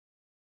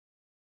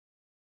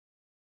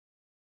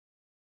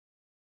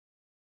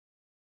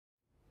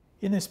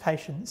In this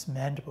patient's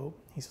mandible,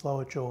 his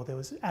lower jaw, there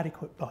was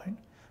adequate bone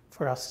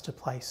for us to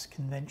place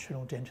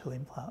conventional dental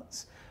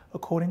implants.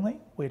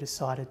 Accordingly, we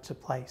decided to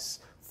place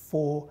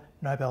 4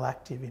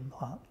 Novelactive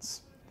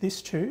implants.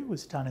 This too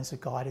was done as a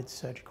guided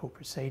surgical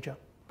procedure.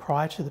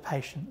 Prior to the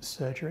patient's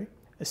surgery,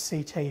 a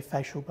CT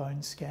facial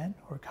bone scan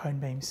or a cone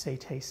beam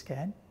CT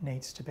scan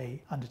needs to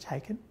be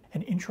undertaken,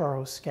 and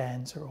intraoral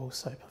scans are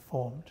also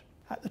performed.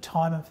 At the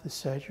time of the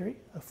surgery,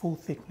 a full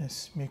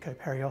thickness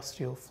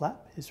mucoperiosteal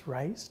flap is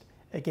raised,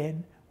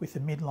 again with a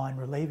midline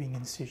relieving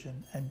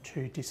incision and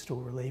 2 distal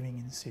relieving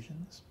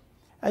incisions.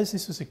 As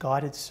this was a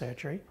guided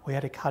surgery, we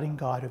had a cutting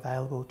guide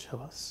available to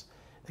us.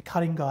 The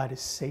cutting guide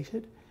is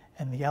seated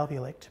and the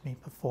alveolectomy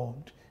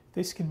performed.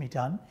 This can be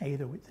done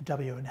either with the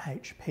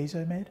W&H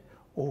Piezomed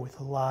or with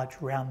a large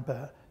round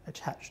burr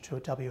attached to a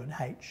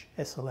W&H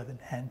S-11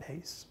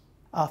 handpiece.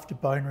 After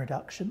bone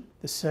reduction,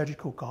 the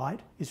surgical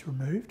guide is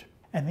removed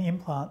and the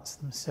implants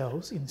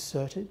themselves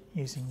inserted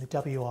using the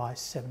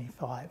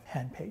WI-75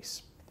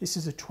 handpiece. This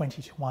is a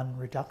 20:1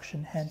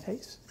 reduction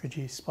handpiece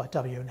produced by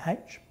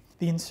W&H.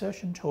 The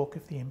insertion torque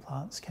of the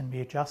implants can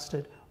be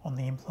adjusted on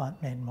the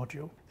Implantmed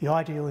module. The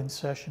ideal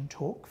insertion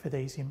torque for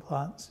these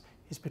implants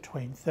is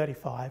between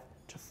 35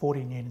 to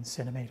 40 Newton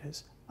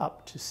centimetres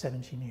up to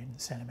 70 Newton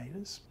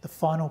centimetres. The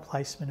final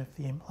placement of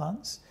the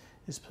implants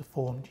is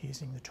performed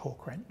using the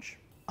torque wrench.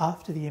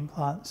 After the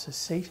implants are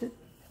seated,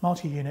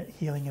 multi-unit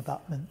healing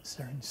abutments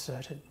are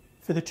inserted.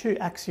 For the 2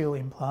 axial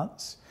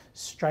implants,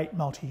 straight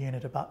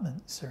multi-unit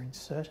abutments are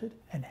inserted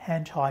and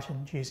hand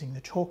tightened using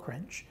the torque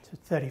wrench to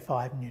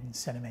 35 Newton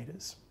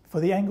centimetres.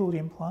 For the angled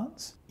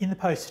implants, in the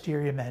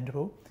posterior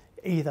mandible,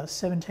 either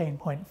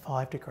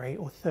 17.5 degree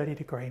or 30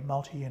 degree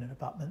multi-unit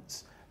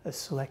abutments are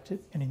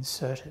selected and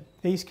inserted.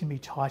 These can be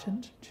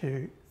tightened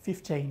to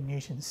 15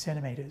 Newton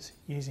centimetres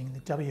using the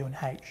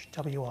W&H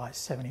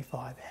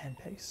WI-75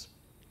 handpiece.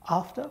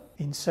 After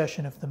the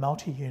insertion of the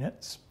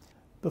multi-units,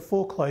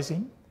 before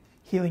closing,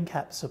 healing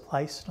caps are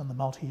placed on the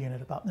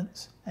multi-unit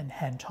abutments and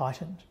hand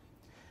tightened.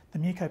 The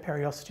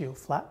mucoperiosteal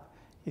flap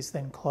is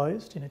then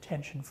closed in a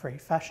tension-free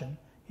fashion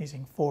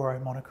using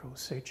 4-0 monocryl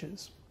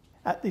sutures.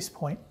 At this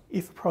point,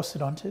 if a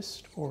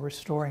prosthodontist or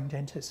restoring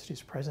dentist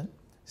is present,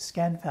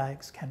 scan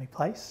bags can be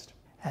placed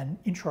and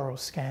intraoral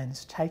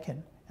scans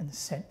taken and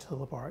sent to the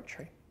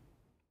laboratory.